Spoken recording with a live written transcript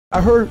I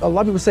heard a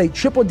lot of people say,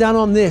 triple down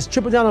on this,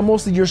 triple down on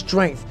most of your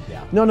strength.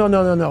 Yeah. No, no,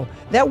 no, no, no.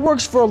 That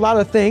works for a lot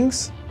of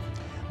things,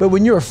 but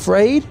when you're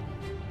afraid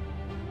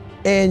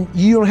and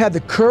you don't have the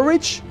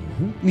courage,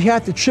 you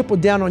have to triple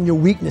down on your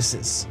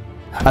weaknesses.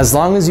 As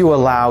long as you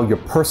allow your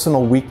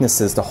personal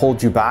weaknesses to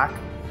hold you back,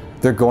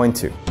 they're going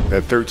to.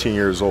 At 13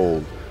 years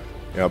old,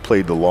 I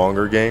played the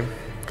longer game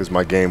because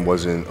my game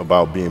wasn't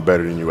about being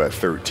better than you at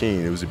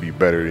 13. It was to be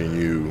better than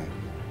you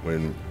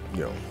when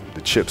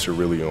the chips are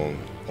really on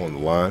the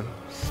line.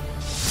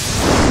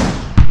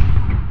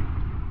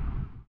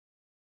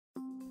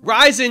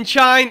 Rise and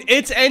shine,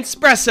 it's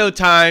Entspresso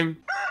time.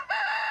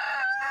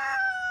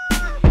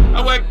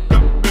 I wake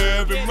up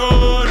every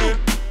morning.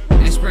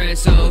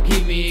 Espresso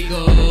keep me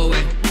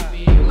going.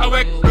 I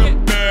wake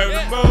up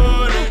every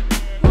morning.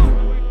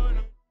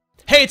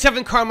 Hey, it's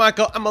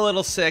Carmichael. I'm a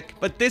little sick,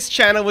 but this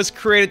channel was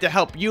created to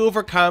help you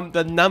overcome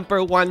the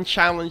 #1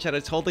 challenge that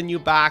is holding you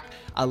back,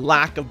 a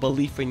lack of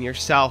belief in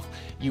yourself.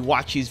 You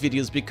watch these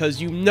videos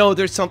because you know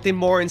there's something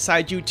more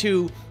inside you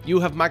too. You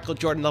have Michael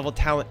Jordan level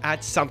talent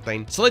at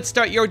something. So let's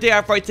start your day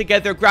off right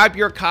together. Grab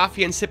your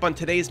coffee and sip on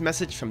today's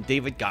message from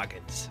David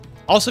Goggins.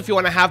 Also, if you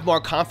want to have more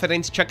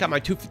confidence, check out my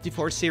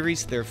 254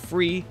 series. They're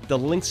free. The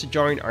links to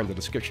join are in the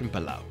description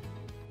below.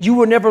 You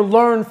will never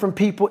learn from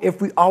people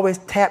if we always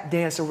tap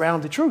dance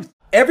around the truth.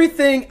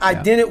 Everything I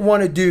didn't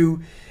want to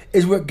do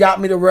is what got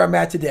me to where I'm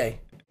at today.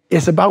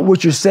 It's about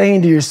what you're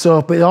saying to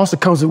yourself, but it also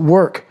comes with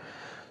work.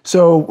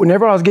 So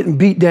whenever I was getting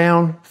beat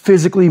down,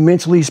 physically,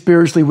 mentally,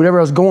 spiritually, whatever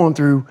I was going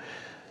through,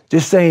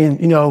 just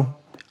saying,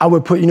 I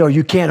would put,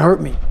 you can't hurt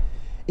me. And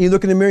you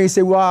look in the mirror and you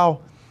say,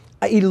 wow,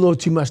 I eat a little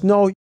too much.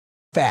 No,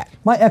 fat.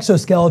 My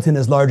exoskeleton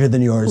is larger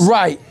than yours.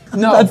 Right.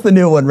 No. That's the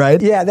new one, right?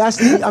 Yeah,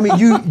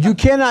 you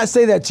cannot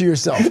say that to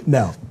yourself.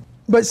 No.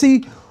 But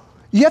see,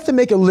 you have to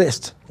make a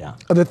list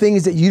of the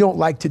things that you don't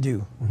like to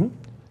do.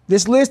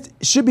 This list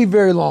should be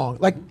very long.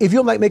 Like if you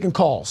don't like making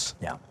calls.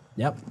 Yeah.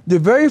 Yep. The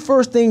very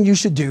first thing you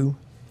should do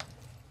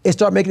is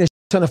start making a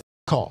ton of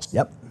calls.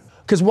 Yep.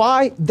 Because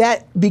why?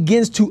 That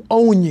begins to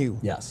own you.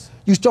 Yes.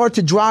 You start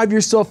to drive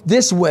yourself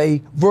this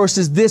way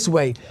versus this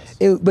way.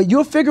 Yes. But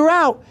you'll figure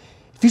out,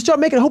 if you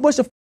start making a whole bunch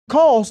of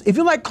calls, if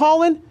you like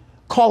calling,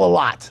 call a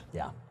lot.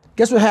 Yeah.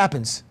 Guess what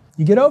happens?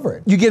 You get over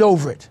it. You get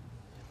over it.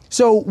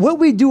 So what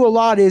we do a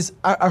lot is,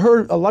 I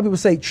heard a lot of people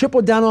say,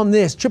 triple down on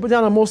this, triple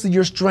down on most of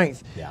your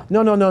strength. Yeah.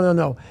 No, no, no, no,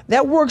 no.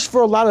 That works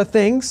for a lot of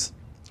things,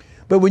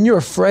 but when you're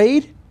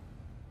afraid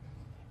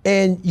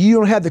and you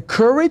don't have the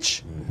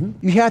courage,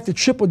 you have to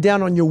triple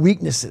down on your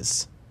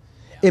weaknesses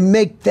and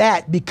make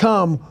that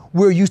become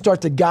where you start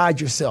to guide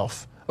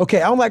yourself.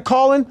 Okay, I don't like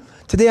calling.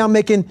 Today I'm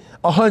making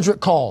 100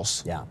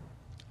 calls. Yeah.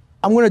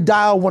 I'm gonna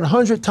dial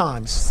 100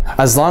 times.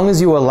 As long as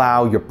you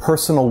allow your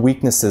personal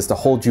weaknesses to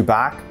hold you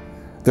back,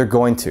 they're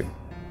going to.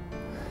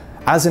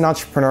 As an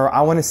entrepreneur,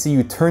 I want to see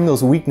you turn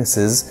those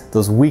weaknesses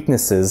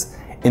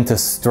into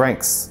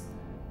strengths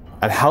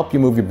and help you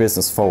move your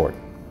business forward.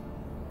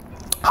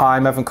 Hi,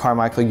 I'm Evan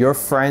Carmichael, your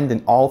friend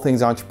in all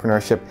things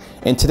entrepreneurship.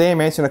 And today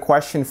I'm answering a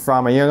question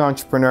from a young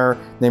entrepreneur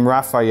named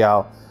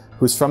Raphael,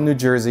 who's from New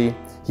Jersey.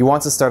 He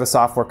wants to start a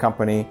software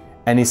company,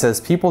 and he says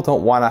people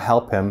don't want to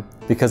help him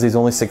because he's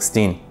only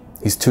 16.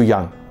 He's too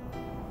young.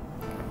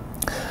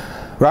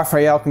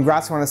 Raphael,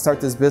 congrats on wanting to start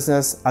this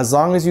business. As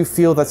long as you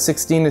feel that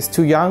 16 is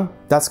too young,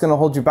 that's going to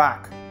hold you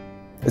back.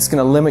 It's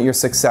going to limit your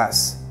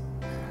success.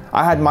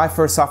 I had my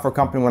first software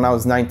company when I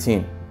was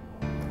 19,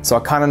 so I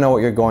kind of know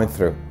what you're going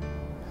through.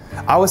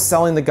 I was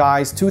selling the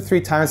guys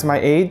 2-3 times my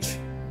age,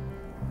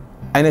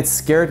 and it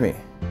scared me.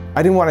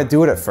 I didn't want to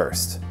do it at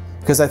first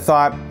because I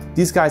thought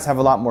these guys have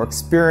a lot more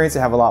experience,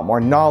 they have a lot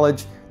more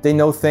knowledge, they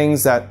know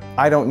things that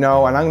I don't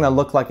know, and I'm going to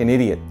look like an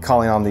idiot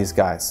calling on these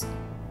guys.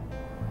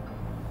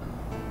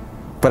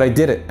 But I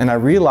did it, and I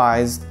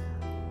realized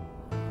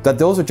that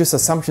those were just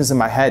assumptions in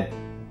my head,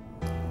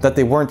 that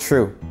they weren't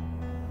true.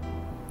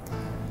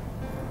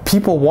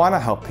 People want to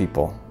help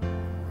people.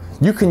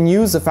 You can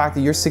use the fact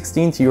that you're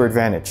 16 to your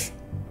advantage.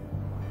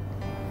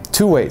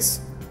 2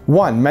 ways.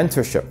 1,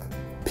 mentorship.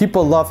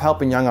 People love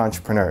helping young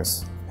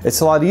entrepreneurs. It's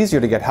a lot easier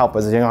to get help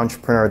as a young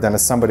entrepreneur than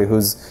as somebody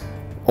who's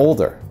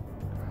older.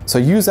 So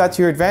use that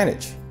to your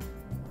advantage.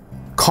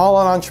 Call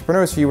on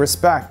entrepreneurs who you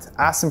respect.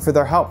 Ask them for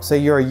their help. Say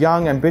you're a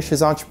young,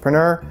 ambitious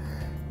entrepreneur.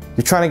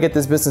 You're trying to get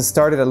this business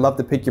started. I'd love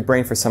to pick your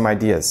brain for some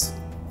ideas.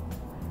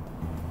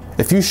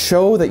 If you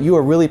show that you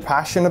are really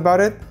passionate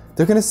about it,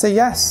 they're going to say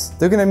yes.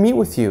 They're going to meet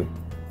with you.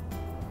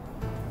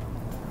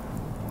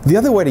 The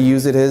other way to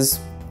use it is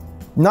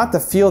not to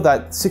feel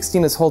that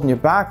 16 is holding you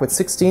back, but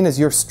 16 is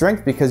your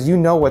strength because you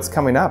know what's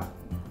coming up.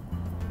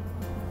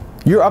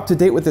 You're up to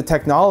date with the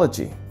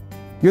technology.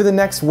 You're the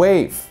next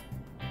wave.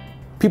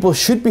 People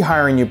should be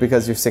hiring you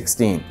because you're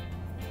 16.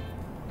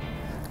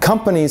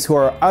 Companies who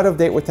are out of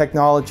date with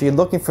technology,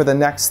 looking for the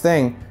next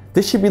thing,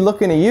 they should be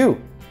looking at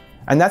you.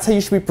 And that's how you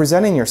should be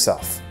presenting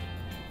yourself.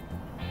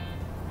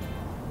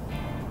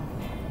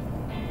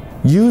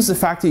 Use the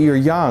fact that you're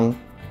young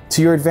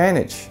to your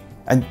advantage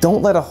and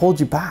don't let it hold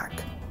you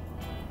back.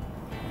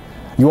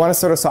 You want to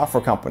start a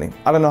software company.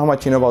 I don't know how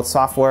much you know about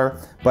software,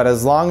 But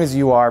as long as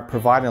you are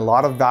providing a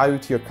lot of value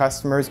to your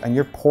customers and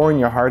you're pouring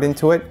your heart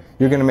into it,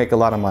 you're going to make a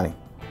lot of money.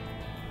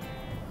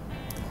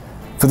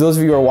 For those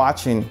of you who are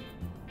watching,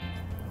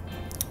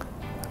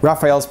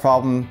 Raphael's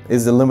problem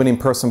is the limiting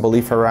person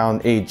belief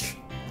around age,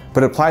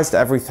 but it applies to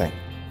everything.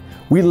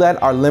 We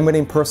let our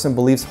limiting person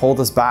beliefs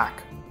hold us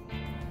back.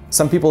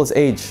 Some people's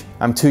age,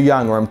 I'm too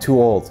young or I'm too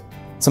old.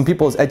 Some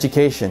people's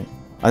education,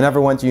 I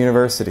never went to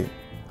university.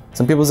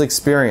 Some people's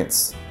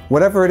experience,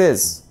 whatever it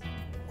is,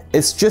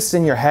 it's just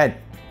in your head.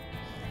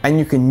 And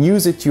you can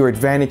use it to your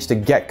advantage to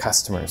get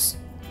customers.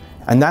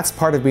 And that's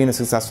part of being a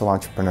successful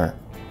entrepreneur.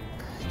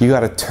 You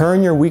got to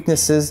turn your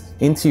weaknesses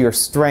into your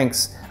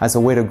strengths as a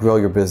way to grow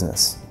your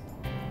business.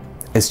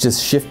 It's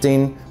just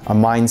shifting a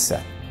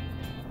mindset.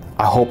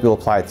 I hope you'll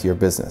apply it to your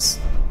business.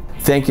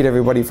 Thank you to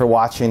everybody for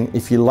watching.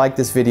 If you like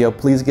this video,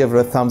 please give it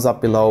a thumbs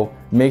up below.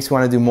 Makes me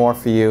want to do more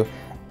for you.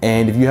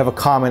 And if you have a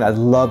comment, I'd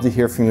love to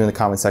hear from you in the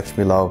comment section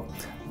below.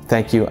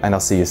 Thank you, and I'll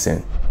see you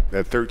soon.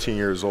 At 13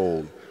 years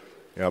old,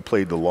 I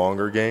played the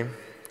longer game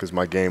because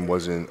my game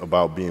wasn't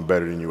about being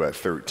better than you at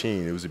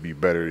 13. It was to be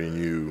better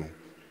than you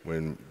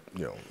when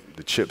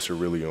the chips are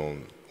really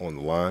on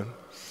the line.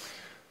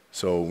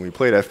 So when we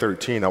played at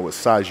 13, I would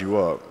size you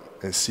up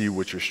and see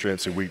what your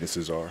strengths and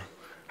weaknesses are.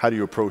 How do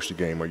you approach the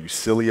game? Are you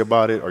silly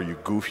about it? Are you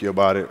goofy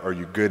about it? Are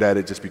you good at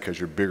it just because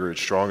you're bigger and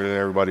stronger than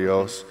everybody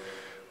else?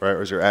 Right?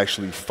 Or is there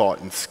actually thought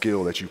and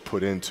skill that you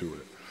put into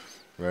it?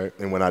 Right?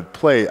 And when I'd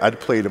play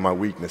to my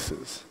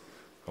weaknesses.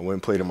 I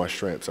wouldn't play to my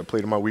strengths. I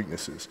played to my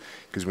weaknesses.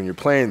 Because when you're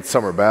playing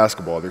summer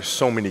basketball, there's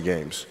so many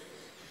games.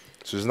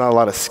 So there's not a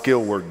lot of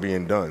skill work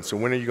being done. So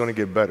when are you going to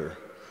get better?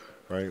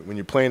 Right? When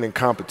you're playing in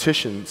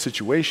competition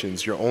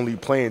situations, you're only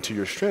playing to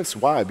your strengths.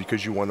 Why?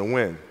 Because you want to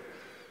win.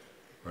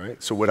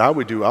 Right? So what I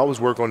would do, I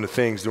was work on the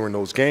things during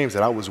those games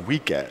that I was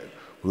weak at.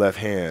 Left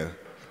hand,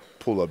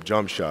 pull-up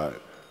jump shot,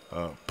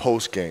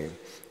 post game.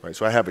 Right?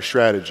 So I have a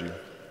strategy.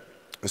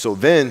 And so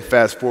then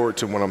fast forward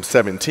to when I'm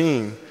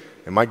 17,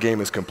 and my game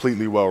is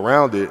completely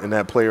well-rounded, and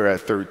that player at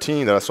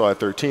 13 that I saw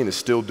at 13 is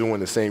still doing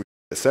the same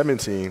at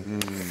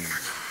 17,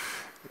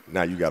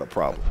 now you got a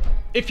problem.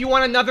 If you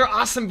want another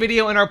awesome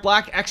video in our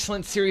Black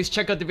Excellence series,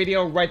 check out the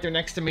video right there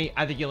next to me.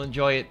 I think you'll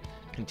enjoy it.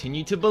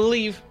 Continue to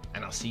believe,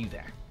 and I'll see you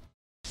there.